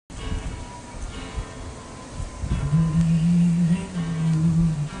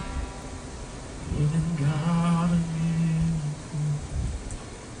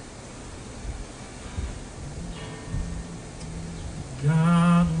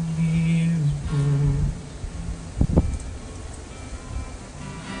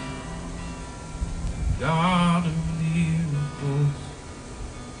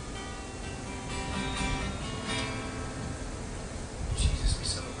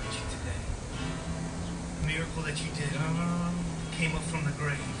miracle that you did came up from the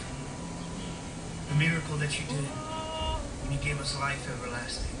grave. The miracle that you did when you gave us life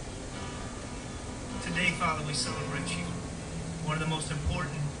everlasting. Today, Father, we celebrate you. One of the most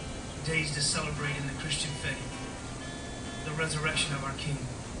important days to celebrate in the Christian faith. The resurrection of our King.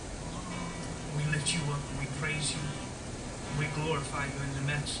 We lift you up and we praise you. And we glorify you in the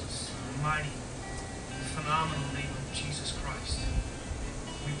matchless, mighty, phenomenal name of Jesus Christ.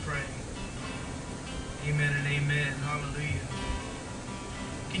 We pray. Amen and amen. Hallelujah.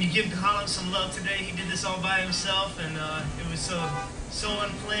 Can you give Colin some love today? He did this all by himself, and it was so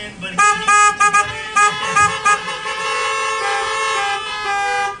unplanned, but he put it together.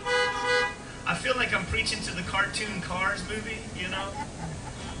 I feel like I'm preaching to the cartoon Cars movie, you know.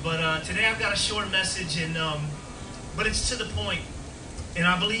 But today I've got a short message, and but it's to the point. And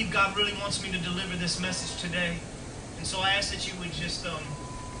I believe God really wants me to deliver this message today. And so I ask that you would just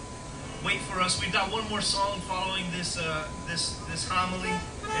wait for us. We've got one more song following this this homily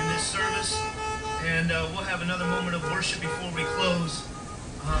and this service, and we'll have another moment of worship before we close.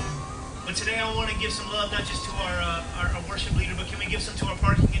 But today I want to give some love not just to our worship leader, but can we give some to our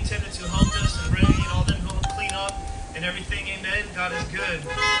parking attendants who helped us, and Ray and all them who helped clean up and everything. Amen. God is good.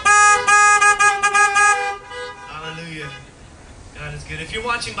 Hallelujah. God is good. If you're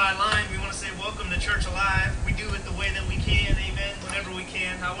watching by line, we want to say welcome to Church Alive. We do it the way that we can, amen, whenever we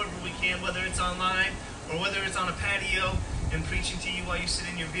can, however we can, whether it's online or whether it's on a patio and preaching to you while you sit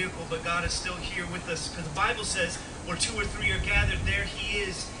in your vehicle. But God is still here with us, because the Bible says where two or three are gathered, there he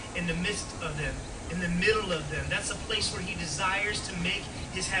is in the midst of them, in the middle of them. That's a place where he desires to make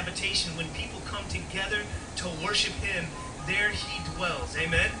his habitation. When people come together to worship him, there he dwells,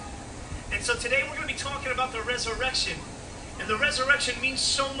 amen. And so today we're going to be talking about the resurrection. And the resurrection means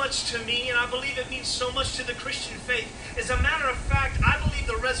so much to me, and I believe it means so much to the Christian faith. As a matter of fact, I believe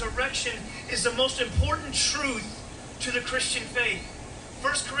the resurrection is the most important truth to the Christian faith.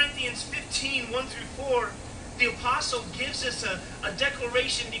 1 Corinthians 15, 1 through 4, the apostle gives us a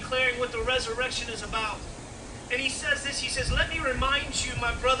declaration declaring what the resurrection is about. And he says this, he says, "Let me remind you,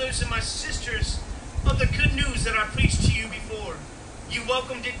 my brothers and my sisters, of the good news that I preached to you before. You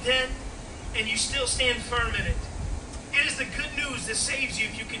welcomed it then, and you still stand firm in it. It is the good news that saves you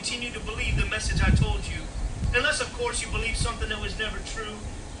if you continue to believe the message I told you. Unless, of course, you believe something that was never true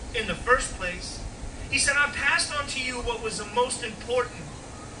in the first place." He said, "I passed on to you what was the most important,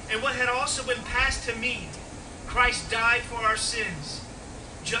 and what had also been passed to me. Christ died for our sins,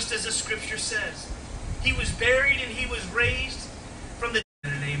 just as the scripture says. He was buried and he was raised from the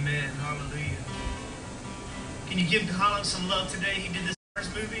dead." And amen. Hallelujah. Can you give Colin some love today? He did this Cars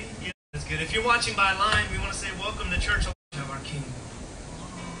movie. Yeah. That's good. If you're watching by line, we want to say welcome to Church of our King.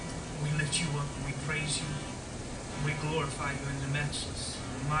 We lift you up and we praise you. And we glorify you in the matchless,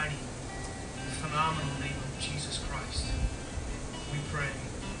 mighty, phenomenal name of Jesus Christ. We pray.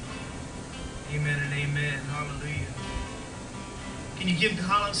 Amen and amen. Hallelujah. Can you give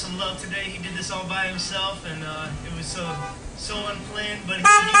Colin some love today? He did this all by himself, and it was so unplanned, but he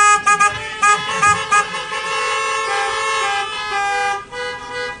put it together.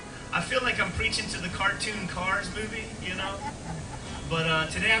 I feel like I'm preaching to the cartoon Cars movie, you know. But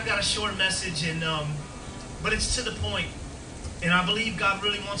today I've got a short message, and but it's to the point. And I believe God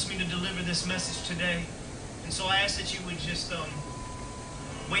really wants me to deliver this message today. And so I ask that you would just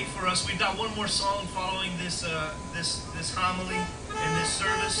wait for us. We've got one more song following this this homily and this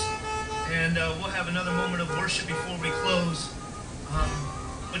service, and we'll have another moment of worship before we close.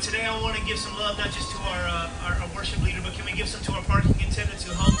 But today I want to give some love not just to our worship leader, but can we give some to our parking attendants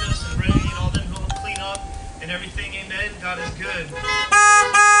who helped us, and Ray and all them who helped clean up and everything. Amen. God is good.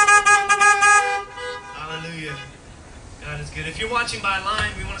 Hallelujah. God is good. If you're watching by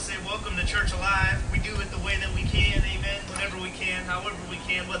line, we want to say welcome to Church Alive. We do it the way that we can, amen, whenever we can, however we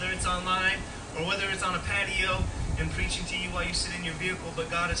can, whether it's online or whether it's on a patio and preaching to you while you sit in your vehicle. But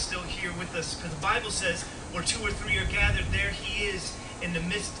God is still here with us, because the Bible says where two or three are gathered, there he is in the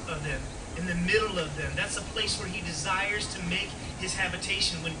midst of them, in the middle of them. That's a place where he desires to make his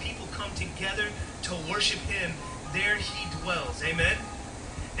habitation. When people come together to worship him, there he dwells, amen.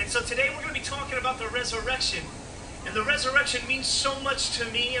 And so today we're going to be talking about the resurrection. And the resurrection means so much to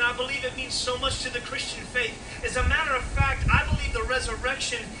me, and I believe it means so much to the Christian faith. As a matter of fact, I believe the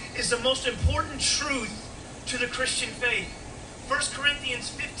resurrection is the most important truth to the Christian faith. 1 Corinthians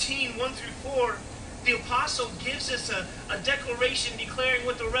 15, 1 through 4, the apostle gives us a declaration declaring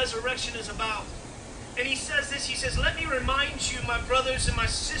what the resurrection is about. And he says this, he says, "Let me remind you, my brothers and my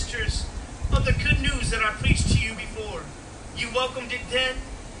sisters, of the good news that I preached to you before. You welcomed it then,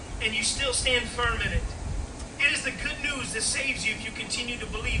 and you still stand firm in it. It is the good news that saves you if you continue to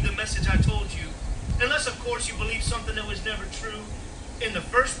believe the message I told you. Unless, of course, you believe something that was never true in the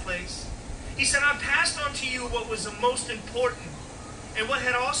first place. He said, I passed on to you what was the most important and what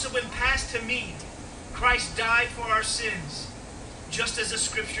had also been passed to me. Christ died for our sins, just as the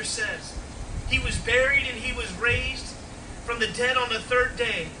scripture says. He was buried and he was raised from the dead on the third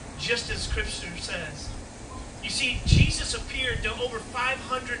day, just as scripture says. You see, Jesus appeared to over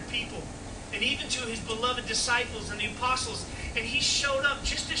 500 people and even to his beloved disciples and the apostles. And he showed up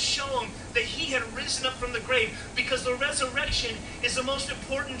just to show them that he had risen up from the grave, because the resurrection is the most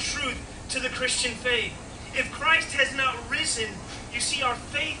important truth to the Christian faith. If Christ has not risen, you see, our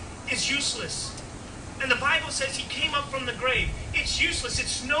faith is useless. And the Bible says he came up from the grave. It's useless.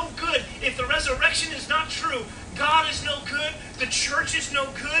 It's no good. If the resurrection is not true, God is no good, the church is no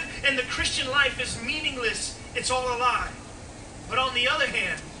good, and the Christian life is meaningless. It's all a lie. But on the other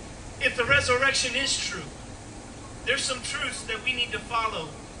hand, if the resurrection is true, there's some truths that we need to follow.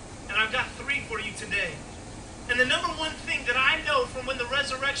 And I've got 3 for you today. And the number one thing that I know from the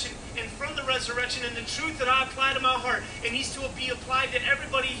resurrection and the truth that I apply to my heart and needs to be applied to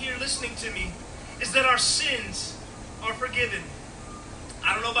everybody here listening to me is that our sins are forgiven.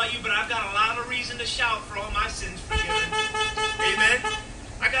 I don't know about you, but I've got a lot of reason to shout for all my sins forgiven. Amen.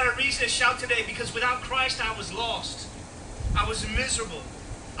 I got a reason to shout today because without Christ I was lost. I was miserable.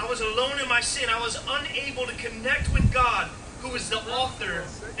 I was alone in my sin. I was unable to connect with God, who is the author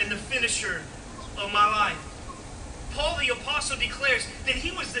and the finisher of my life. Paul the apostle declares that he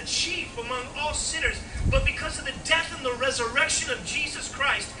was the chief among all sinners, but because of the death and the resurrection of Jesus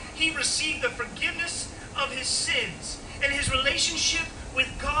Christ, he received the forgiveness of his sins, and his relationship with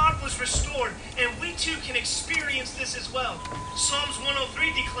God was restored, and we too can experience this as well. Psalms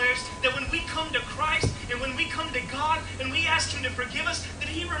 103 declares that when we come to Christ and when we come to God and we ask him to forgive us, that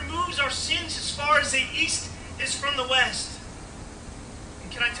he removes our sins as far as the east is from the west.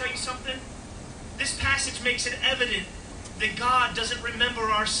 And can I tell you something? This passage makes it evident that God doesn't remember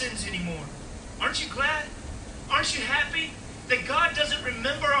our sins anymore. Aren't you glad? Aren't you happy that God doesn't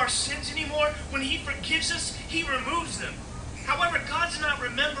remember our sins anymore? When he forgives us, he removes them. However, God's not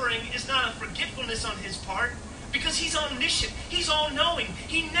remembering is not a forgetfulness on his part, because he's omniscient. He's all-knowing.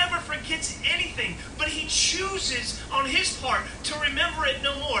 He never forgets anything, but he chooses on his part to remember it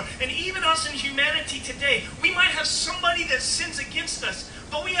no more. And even us in humanity today, we might have somebody that sins against us,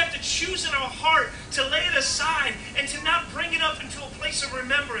 but we have to choose in our heart to lay it aside and to not bring it up into a place of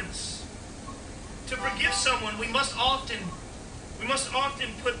remembrance. To forgive someone, we must often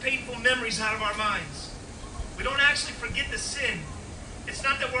put painful memories out of our minds. We don't actually forget the sin. It's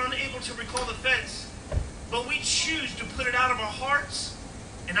not that we're unable to recall the offense, but we choose to put it out of our hearts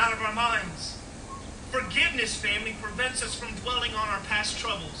and out of our minds. Forgiveness, family, prevents us from dwelling on our past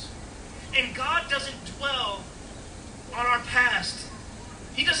troubles. And God doesn't dwell on our past.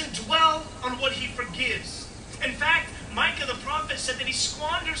 He doesn't dwell on what he forgives. In fact, Micah the prophet said that he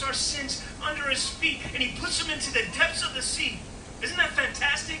squanders our sins under his feet and he puts them into the depths of the sea. Isn't that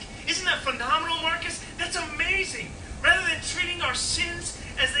fantastic? Isn't that phenomenal, Marcus? That's amazing. Rather than treating our sins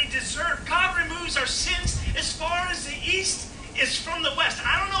as they deserve, God removes our sins as far as the east is from the west.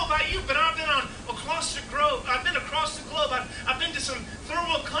 I don't know about you, but I've been across the globe. I've been to some third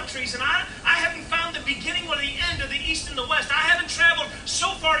world countries, and I haven't found the beginning or the end of the east and the west. I haven't traveled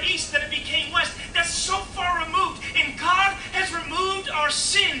so far east that it became west. That's so far removed. And God has removed our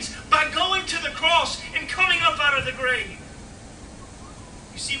sins by going to the cross and coming up out of the grave.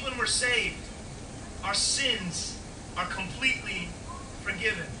 You see, when we're saved, our sins are completely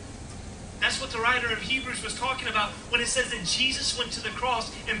forgiven. That's what the writer of Hebrews was talking about when it says that Jesus went to the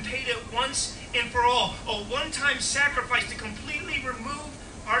cross and paid it once and for all. A one-time sacrifice to completely remove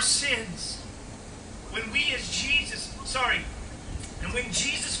our sins. When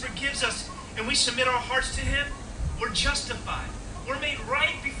Jesus forgives us and we submit our hearts to him, we're justified. We're made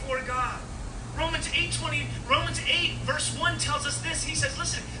right before God. Romans 8 verse 1 tells us this. He says,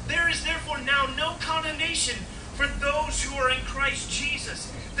 listen, there is therefore now no condemnation for those who are in Christ Jesus.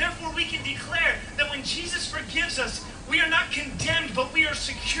 Therefore we can declare that when Jesus forgives us, we are not condemned, but we are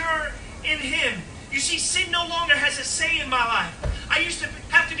secure in him. You see, sin no longer has a say in my life. I used to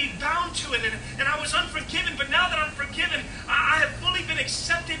have to be bound to it, and I was unforgiven, but now that I'm forgiven, I have fully been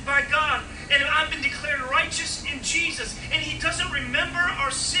accepted by God, and I've been declared righteous in Jesus, and he doesn't remember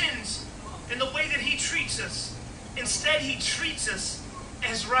our sins in the way that he treats us. Instead, he treats us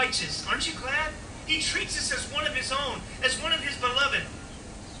as righteous. Aren't you glad? He treats us as one of his own, as one of his beloved.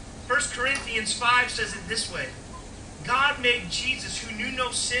 1 Corinthians 5 says it this way. God made Jesus, who knew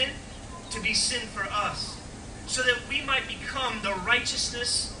no sin, to be sin for us, so that we might become the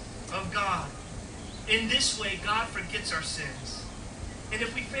righteousness of God. In this way, God forgets our sins. And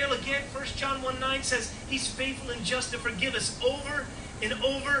if we fail again, 1 John 1:9 says he's faithful and just to forgive us over and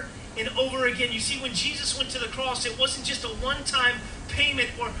over and over again. You see, when Jesus went to the cross, it wasn't just a one-time payment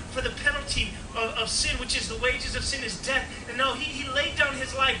or for the penalty of sin, which is the wages of sin is death. And no, he laid down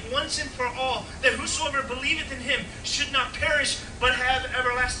his life once and for all, that whosoever believeth in him should not perish, but have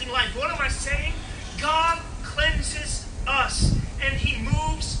everlasting life. What am I saying? God cleanses us, and he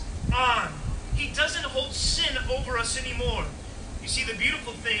moves on. He doesn't hold sin over us anymore. You see, the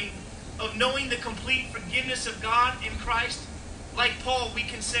beautiful thing of knowing the complete forgiveness of God in Christ, like Paul, we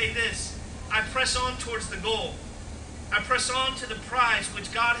can say this: I press on towards the goal. I press on to the prize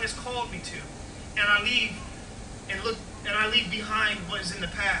which God has called me to, and I leave behind what is in the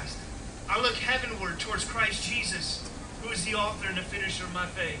past. I look heavenward towards Christ Jesus, who is the author and the finisher of my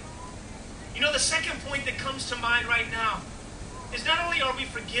faith. You know, the second point that comes to mind right now is not only are we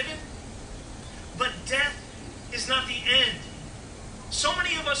forgiven, but death is not the end. So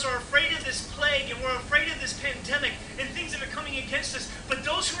many of us are afraid of this plague, and we're afraid of this pandemic and things that are coming against us. But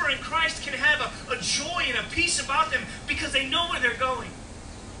those who are in Christ can have a joy and a peace about them because they know where they're going.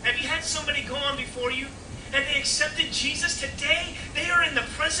 Have you had somebody go on before you? And they accepted Jesus? Today, they are in the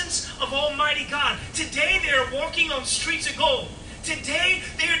presence of Almighty God. Today, they are walking on streets of gold. Today,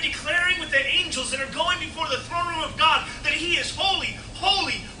 they are declaring with the angels that are going before the throne room of God that He is holy,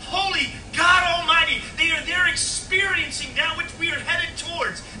 holy, holy, God Almighty. They are there experiencing that which we are headed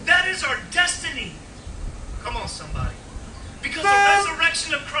towards. That is our destiny. Come on, somebody. Because the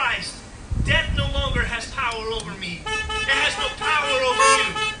resurrection of Christ, death no longer has power over me. It has no power over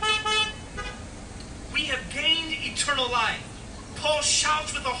you. We have gained eternal life. Paul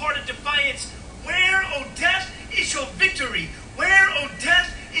shouts with a heart of defiance, "Where, O death, is your victory? Where, O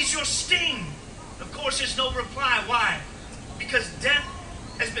death, is your sting?" Of course, there's no reply. Why? Because death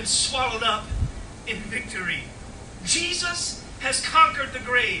has been swallowed up in victory. Jesus has conquered the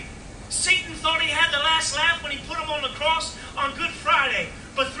grave. Satan thought he had the last laugh when he put him on the cross on Good Friday.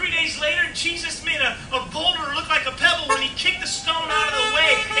 But 3 days later, Jesus made a boulder look like a pebble when he kicked the stone out of the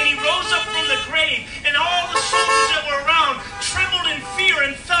way, and he rose up from the grave, and all the soldiers that were around trembled in fear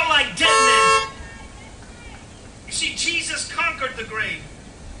and fell like dead men. You see, Jesus conquered the grave,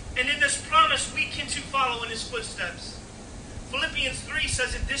 and in this promise we can too follow in his footsteps. Philippians 3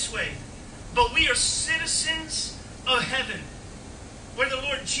 says it this way: "But we are citizens of heaven, where the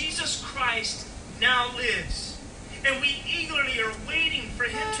Lord Jesus Christ now lives, and we eagerly are waiting for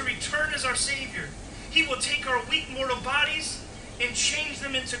him to return as our Savior. He will take our weak mortal bodies and change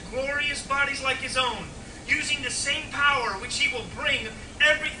them into glorious bodies like his own, using the same power which he will bring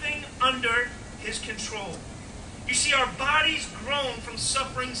everything under his control." You see, our bodies grown from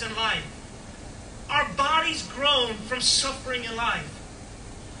sufferings in life. Our bodies grown from suffering in life.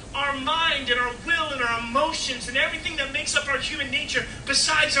 Our mind and our will and our emotions and everything that makes up our human nature,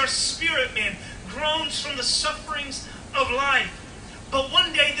 besides our spirit, man, groans from the sufferings of life. But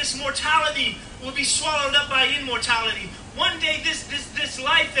one day this mortality will be swallowed up by immortality. One day this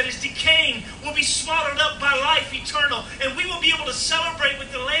life that is decaying will be swallowed up by life eternal. And we will be able to celebrate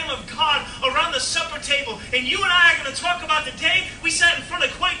with the Lamb of God around the supper table. And you and I are going to talk about the day we sat in front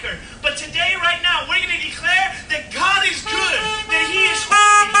of Quaker. But today, right now, we're going to declare that God is good, that he is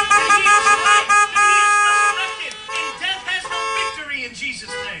holy, that he is light, that he is resurrected, and death has no victory in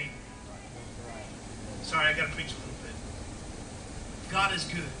Jesus' name. Sorry, I got to preach a little bit. God is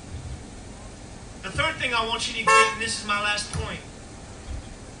good. The third thing I want you to get, and this is my last point,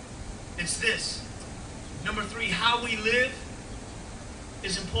 it's this. Number 3, how we live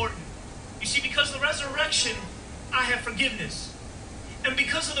is important. You see, because of the resurrection, I have forgiveness. And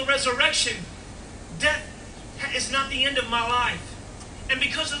because of the resurrection, death is not the end of my life. And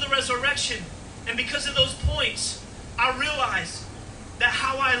because of the resurrection, and because of those points, I realize that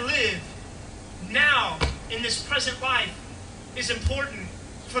how I live now in this present life is important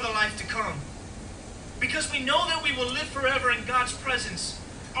for the life to come. Because we know that we will live forever in God's presence,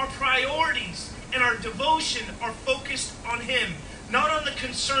 our priorities and our devotion are focused on him, not on the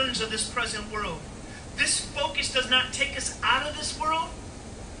concerns of this present world. This focus does not take us out of this world,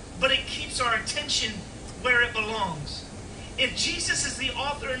 but it keeps our attention where it belongs. If Jesus is the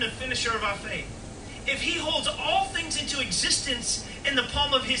author and the finisher of our faith, if he holds all things into existence in the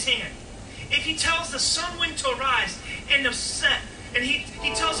palm of his hand, if he tells the sun when to rise and to set, and he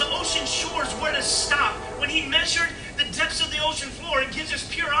tells the ocean shores where to stop. When he measured the depths of the ocean floor, it gives us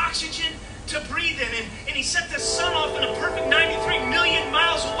pure oxygen to breathe in. And he set the sun off in a perfect 93 million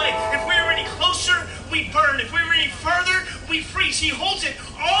miles away. If we were any closer, we burn. If we were any further, we freeze. He holds it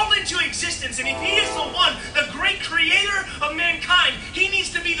all into existence. And if he is the one, the great creator of mankind, he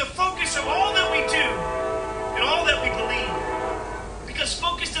needs to be the focus of all that we do and all that we believe. Because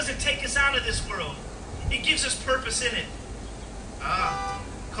take us out of this world. It gives us purpose in it.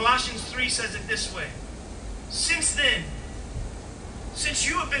 Colossians 3 says it this way. Since then, since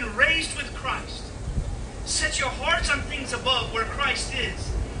you have been raised with Christ, set your hearts on things above where Christ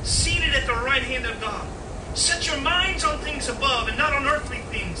is, seated at the right hand of God. Set your minds on things above and not on earthly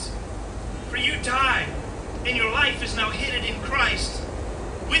things. For you died, and your life is now hidden in Christ,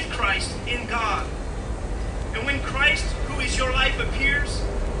 with Christ in God. And when Christ, who is your life, appears,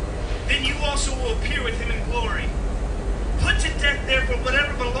 then you also will appear with him in glory. Put to death, therefore,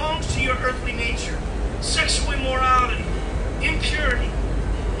 whatever belongs to your earthly nature, sexual immorality, impurity,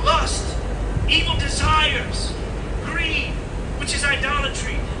 lust, evil desires, greed, which is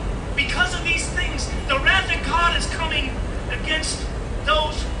idolatry. Because of these things, the wrath of God is coming against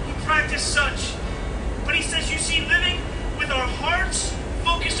those who practice such. But he says, you see, living with our hearts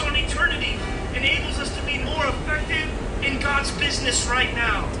focused on eternity enables us to be more effective in God's business right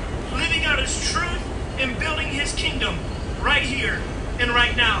now. Living out his truth and building his kingdom right here and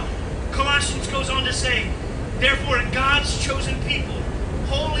right now. Colossians goes on to say, therefore, God's chosen people,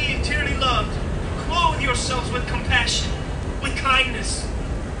 holy and dearly loved, clothe yourselves with compassion, with kindness,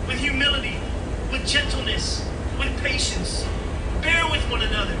 with humility, with gentleness, with patience. Bear with one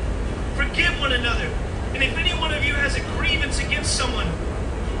another. Forgive one another. And if any one of you has a grievance against someone,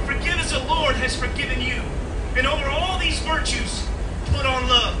 forgive as the Lord has forgiven you. And over all these virtues, put on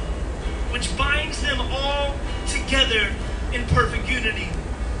love, which binds them all together in perfect unity.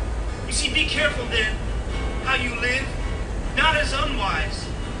 You see, be careful then how you live, not as unwise,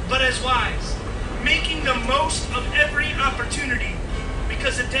 but as wise, making the most of every opportunity,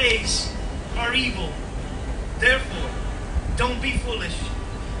 because the days are evil. Therefore, don't be foolish,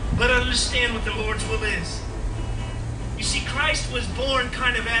 but understand what the Lord's will is. You see, Christ was born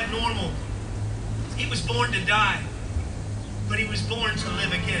kind of abnormal. He was born to die, but he was born to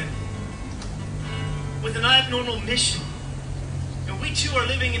live again with an abnormal mission. And we too are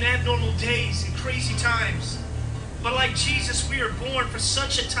living in abnormal days and crazy times. But like Jesus, we are born for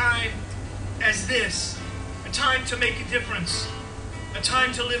such a time as this. A time to make a difference. A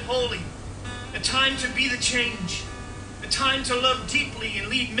time to live holy. A time to be the change. A time to love deeply and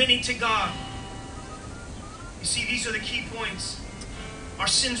lead many to God. You see, these are the key points. Our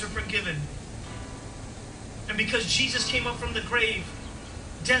sins are forgiven. And because Jesus came up from the grave,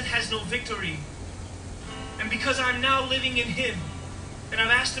 death has no victory. And because I'm now living in him, and I've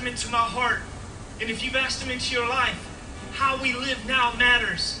asked him into my heart, and if you've asked him into your life, how we live now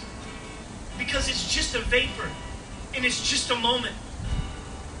matters. Because it's just a vapor, and it's just a moment.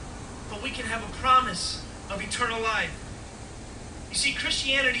 But we can have a promise of eternal life. You see,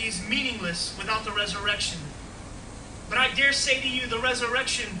 Christianity is meaningless without the resurrection. But I dare say to you, the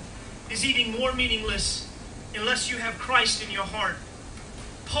resurrection is even more meaningless unless you have Christ in your heart.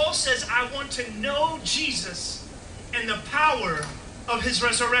 Paul says, I want to know Jesus and the power of his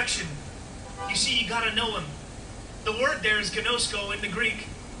resurrection. You see, you got to know him. The word there is gnosko in the Greek.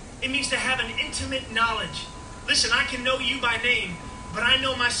 It means to have an intimate knowledge. Listen, I can know you by name, but I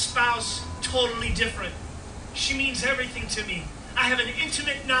know my spouse totally different. She means everything to me. I have an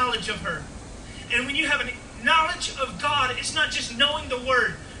intimate knowledge of her. And when you have a knowledge of God, it's not just knowing the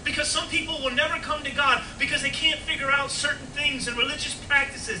word. Because some people will never come to God because they can't figure out certain things and religious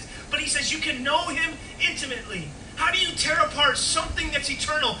practices. But he says you can know him intimately. How do you tear apart something that's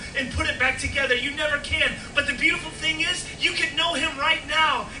eternal and put it back together? You never can. But the beautiful thing is you can know him right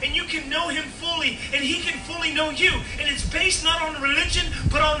now. And you can know him fully. And he can fully know you. And it's based not on religion,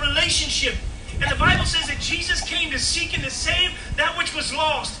 but on relationship. And the Bible says that Jesus came to seek and to save that which was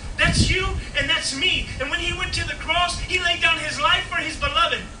lost. That's you and that's me. And when he went to the cross, he laid down his life for his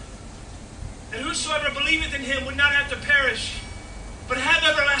beloved. And whosoever believeth in him would not have to perish, but have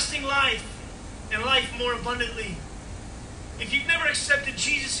everlasting life, and life more abundantly. If you've never accepted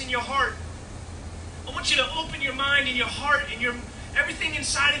Jesus in your heart, I want you to open your mind and your heart and everything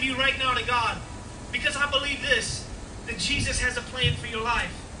inside of you right now to God. Because I believe this, that Jesus has a plan for your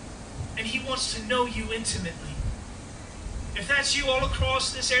life. And he wants to know you intimately. If that's you all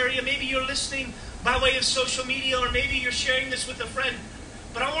across this area, maybe you're listening by way of social media, or maybe you're sharing this with a friend.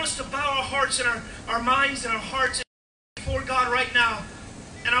 But I want us to bow our hearts and our minds and our hearts before God right now.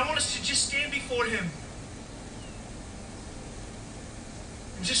 And I want us to just stand before him.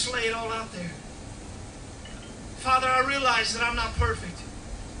 And just lay it all out there. Father, I realize that I'm not perfect.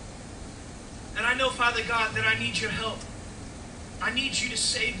 And I know, Father God, that I need your help. I need you to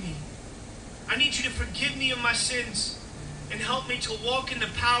save me. I need you to forgive me of my sins and help me to walk in the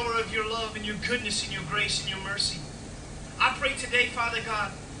power of your love and your goodness and your grace and your mercy. I pray today, Father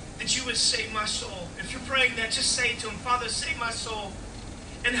God, that you would save my soul. If you're praying that, just say to him, Father, save my soul.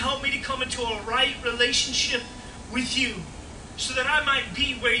 and help me to come into a right relationship with you so that I might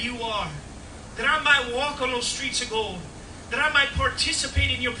be where you are, that I might walk on those streets of gold, that I might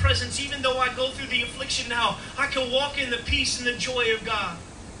participate in your presence even though I go through the affliction now. I can walk in the peace and the joy of God.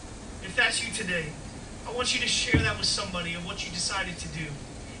 If that's you today, I want you to share that with somebody of what you decided to do.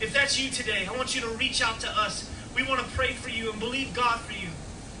 If that's you today, I want you to reach out to us. We want to pray for you and believe God for you.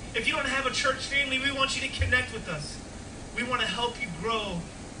 If you don't have a church family, we want you to connect with us. We want to help you grow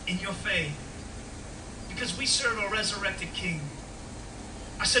in your faith because we serve a resurrected King.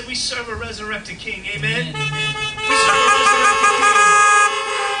 I said we serve a resurrected King. Amen? We serve a resurrected King.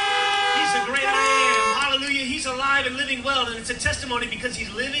 He's the great I am. Hallelujah. He's alive and living well. And it's a testimony because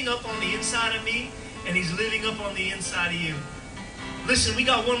he's living up on the inside of me and he's living up on the inside of you. Listen, we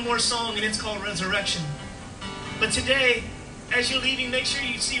got one more song and it's called Resurrection. But today, as you're leaving, make sure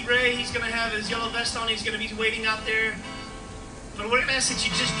you see Ray. He's going to have his yellow vest on. He's going to be waiting out there. But we're going to ask that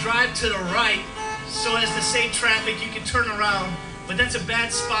you just drive to the right so as to save traffic. You can turn around. But that's a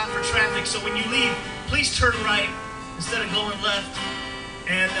bad spot for traffic. So when you leave, please turn right instead of going left.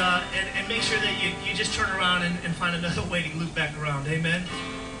 And make sure that you just turn around and find another way to loop back around. Amen?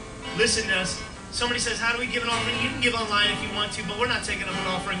 Listen to us. Somebody says, how do we give an offering? You can give online if you want to, but we're not taking up an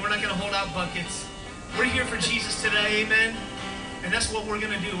offering. We're not going to hold out buckets. We're here for Jesus today. Amen? And that's what we're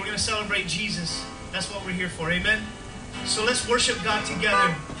going to do. We're going to celebrate Jesus. That's what we're here for. Amen? So let's worship God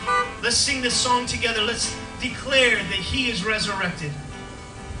together. Let's sing this song together. Let's declare that He is resurrected.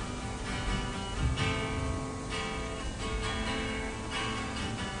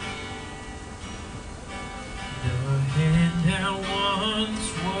 The head that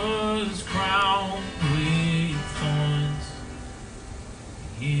once was crowned with thorns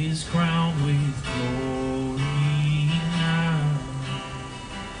is crowned with glory now.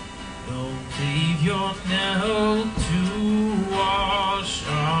 The Savior knelt to wash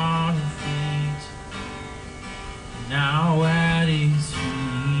our feet. Now at His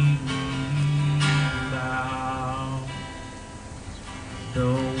feet we bow.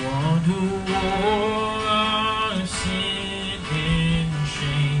 The one who wore our sin and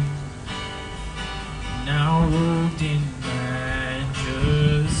shame, now robed in majesty.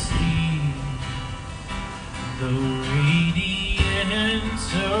 The radiance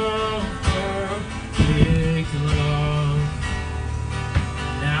of perfect love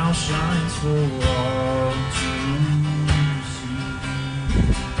now shines for all to see.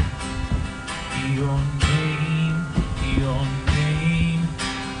 Your name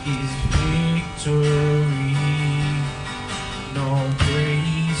is victory. No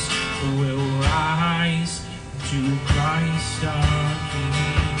praise will rise to Christ our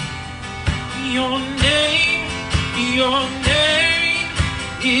King. Your name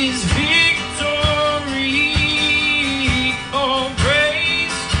is victory. Oh,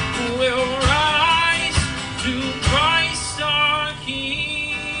 praise will rise to Christ our King.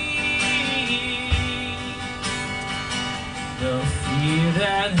 The fear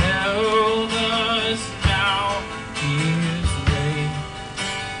that held us now gives way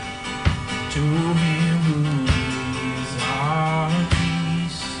to Him.